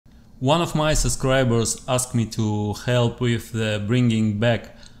One of my subscribers asked me to help with the bringing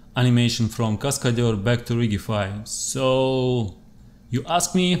back animation from Cascadeur back to Rigify. So you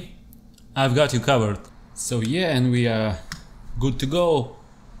asked me, I've got you covered. So yeah, and we are good to go.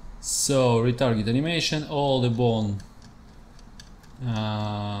 So retarget animation, all the bone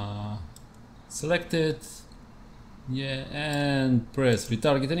selected, yeah, and press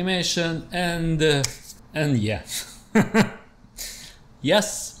retarget animation, and yeah.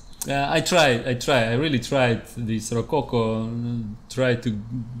 Yes, I really tried this Rokoko, tried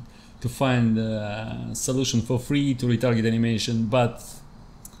to find a solution for free to retarget animation, but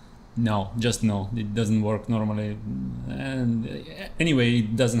no, just no, it doesn't work normally. And anyway,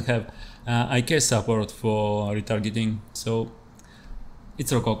 it doesn't have IK support for retargeting, so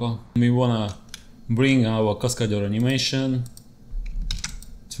it's Rokoko. We wanna bring our Cascadeur animation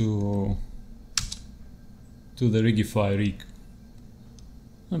to the Rigify rig.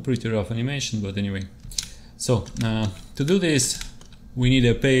 A pretty rough animation, but anyway. So to do this, we need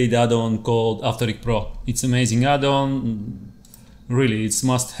a paid add-on called After Effects Pro. It's amazing add-on. Really, it's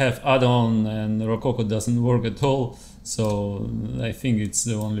must-have add-on, and Rokoko doesn't work at all. So I think it's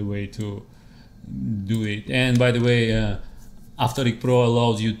the only way to do it. And by the way, After Effects Pro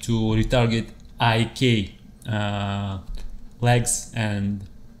allows you to retarget IK legs and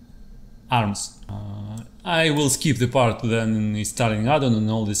arms. I will skip the part then installing add-on and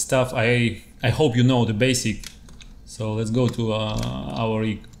all this stuff. I hope you know the basic. So let's go to our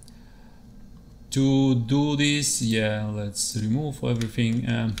rig. To do this, yeah, let's remove everything.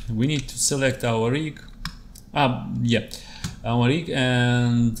 We need to select our rig. Yeah, our rig,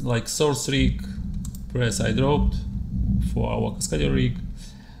 and like source rig, press I dropped for our Cascadeur rig.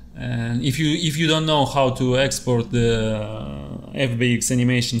 And if you don't know how to export the FBX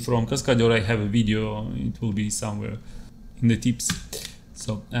animation from Cascadeur, I have a video. It will be somewhere in the tips.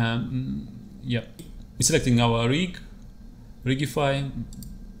 So yeah, we're selecting our rig, Rigify.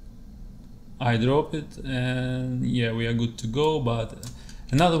 I drop it, and yeah, we are good to go. But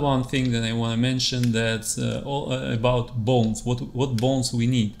another one thing that I want to mention, that's all about bones. What bones we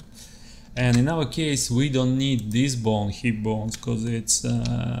need. And in our case, we don't need this bone, hip bones, because it's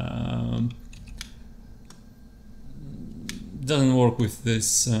doesn't work with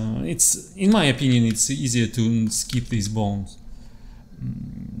this. It's, in my opinion, it's easier to skip these bones.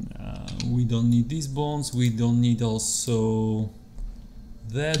 We don't need these bones. We don't need also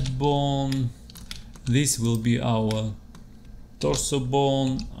that bone. This will be our torso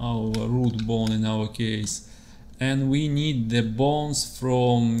bone, our root bone in our case, and we need the bones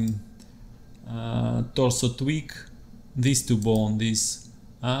from torso tweak, these two bones, this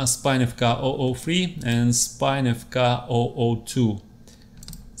spine FK 003 and spine FK 002.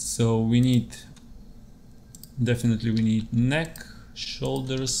 So we need, definitely we need neck,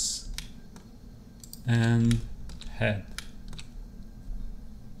 shoulders and head.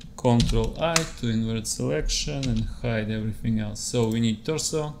 Control I to invert selection and hide everything else. So we need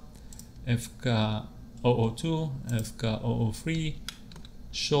torso, FK 002, FK 003,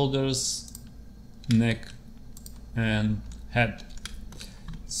 shoulders, neck and head.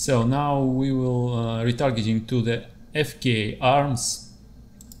 So now we will retargeting to the FK arms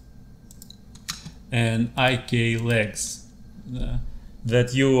and IK legs,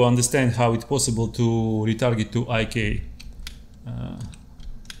 that you understand how it's possible to retarget to IK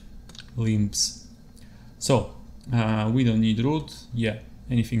limbs. So we don't need root, yeah,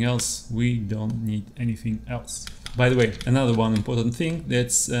 anything else, we don't need anything else. By the way, another one important thing,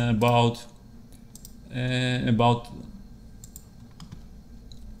 that's about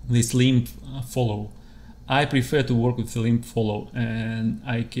this limb follow. I prefer to work with the limb follow, and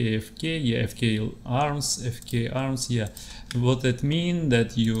IKFK, yeah, FK arms, yeah. What that mean,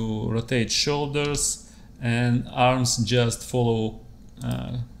 that you rotate shoulders and arms just follow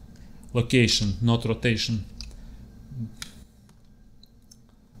location, not rotation.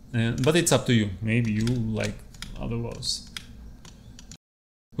 But it's up to you, maybe you like otherwise.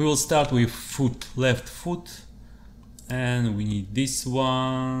 We will start with foot, left foot, and we need this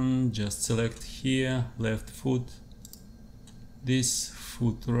one. Just select here, left foot, this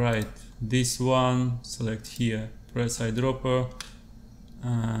foot right, this one, select here, press eyedropper.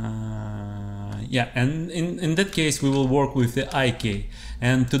 Yeah, and in that case we will work with the IK,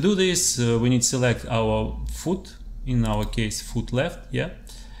 and to do this we need to select our foot, in our case foot left, yeah,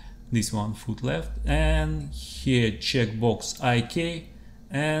 this one, foot left, and here checkbox IK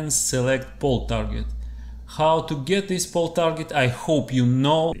and select pole target. How to get this pole target, I hope you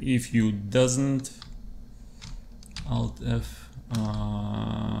know. If you doesn't, Alt F,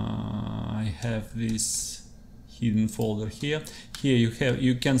 I have this hidden folder here. Here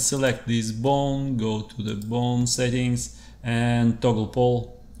you can select this bone, go to the bone settings and toggle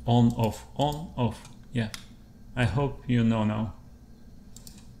pole on off. Yeah, I hope you know now.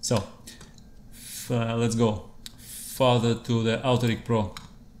 So let's go further to the Retargeting Pro.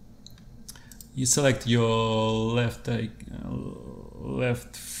 You select your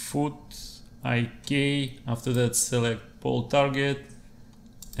left foot IK, after that select pole target,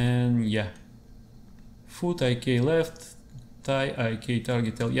 and yeah, foot IK left, thigh IK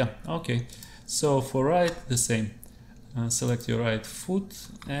target L. Yeah, okay. So for right, the same. Select your right foot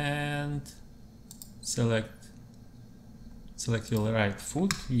and select your right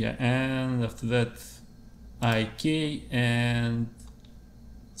foot. Yeah, and after that IK and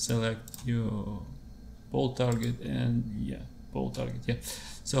select your pole target and yeah, pole target. Yeah,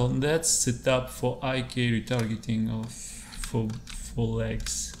 so that's set up for IK retargeting of for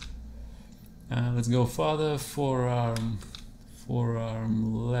legs. Let's go further. Forearm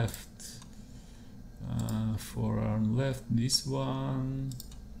left. Forearm left. This one.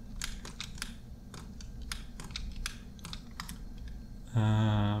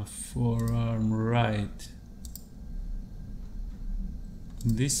 Forearm right.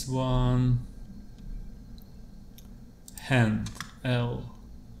 This one. Hand L.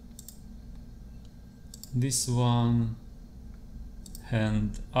 This one.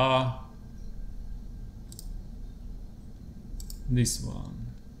 Hand R. This one.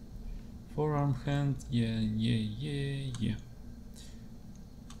 Forearm hand. Yeah.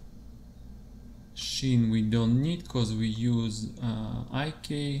 Shin we don't need because we use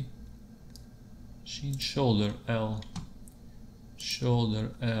IK. Shin, shoulder L.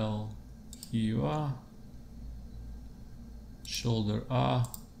 Shoulder L. Here you are. Shoulder R.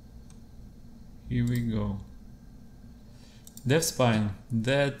 Here we go. Depth spine.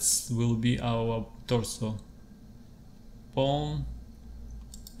 That will be our torso. Bone.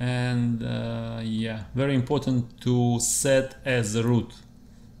 And yeah, very important to set as a root.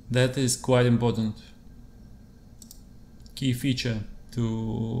 That is quite important. Key feature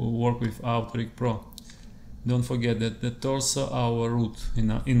to work with Retargeting Pro. Don't forget that the torso our root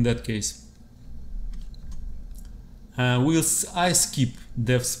in that case. I skip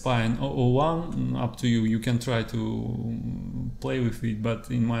depth spine 001, up to you. You can try to play with it,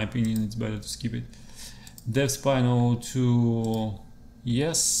 but in my opinion it's better to skip it. Depth spine 002,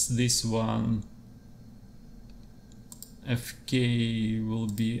 yes, this one. FK will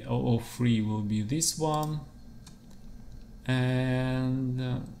be 003, will be this one.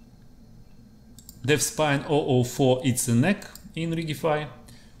 And depth spine 004, it's a neck in Rigify.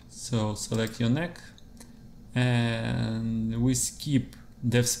 So select your neck. And we skip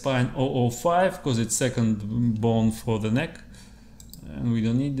depth spine 005 because it's second bone for the neck and we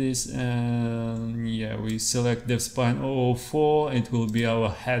don't need this. And yeah, we select depth spine 004, it will be our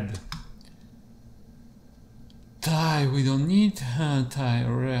head. Thigh we don't need, thigh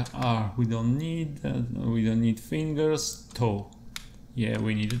R we don't need fingers. Toe, yeah,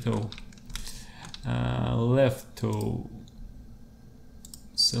 we need a toe. Left toe,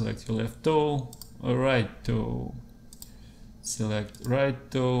 select your left toe. Right toe, select right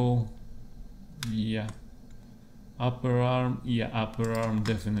toe. Yeah, upper arm, yeah, upper arm,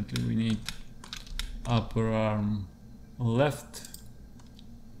 definitely we need upper arm left,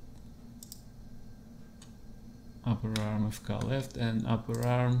 upper arm FK left, and upper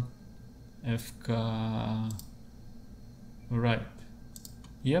arm FK right.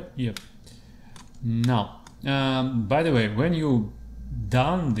 Yep. Now by the way, when you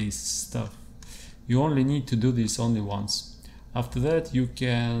done this stuff, you only need to do this only once. After that you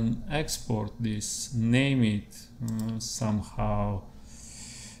can export this, name it somehow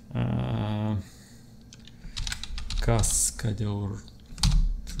Cascadeur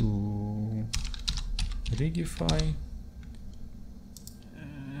to Rigify,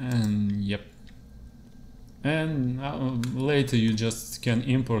 and yep, and later you just can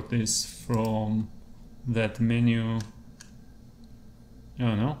import this from that menu.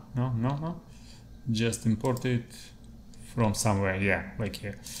 No, just import it from somewhere, yeah, like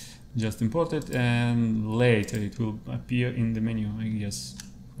here. Just import it and later it will appear in the menu, I guess.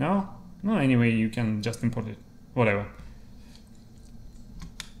 No, anyway, you can just import it, whatever.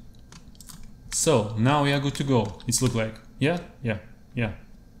 So now we are good to go. It's look like, yeah.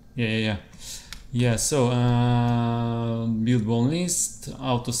 So build bone list,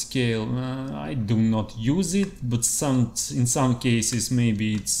 auto scale. I do not use it, but in some cases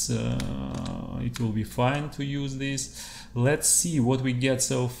maybe it will be fine to use this. Let's see what we get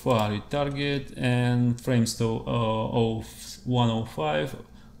so far. Target and frames to 105,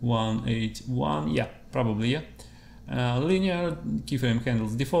 181. Yeah, probably, yeah. linear, keyframe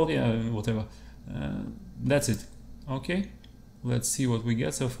handles default, yeah, whatever. That's it. Okay, let's see what we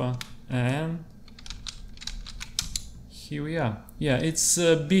get so far. And here we are. Yeah, it's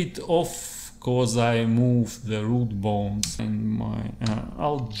a bit off because I moved the root bones in my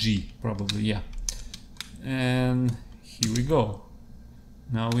Alt G probably, yeah. And here we go.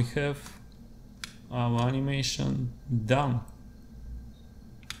 Now we have our animation done.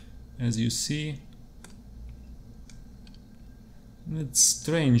 As you see, it's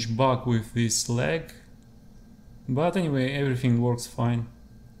strange bug with this leg, but anyway, everything works fine.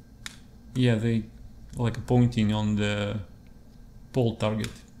 Yeah, they like pointing on the pole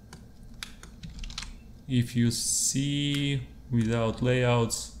target. If you see without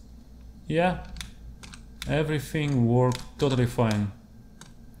layouts, yeah, everything worked totally fine.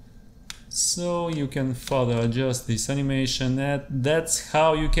 So you can further adjust this animation, and that's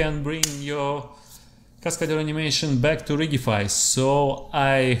how you can bring your Cascadeur animation back to Rigify. So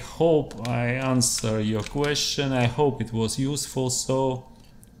I hope I answer your question, I hope it was useful, so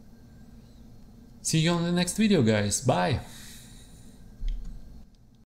see you on the next video guys, bye!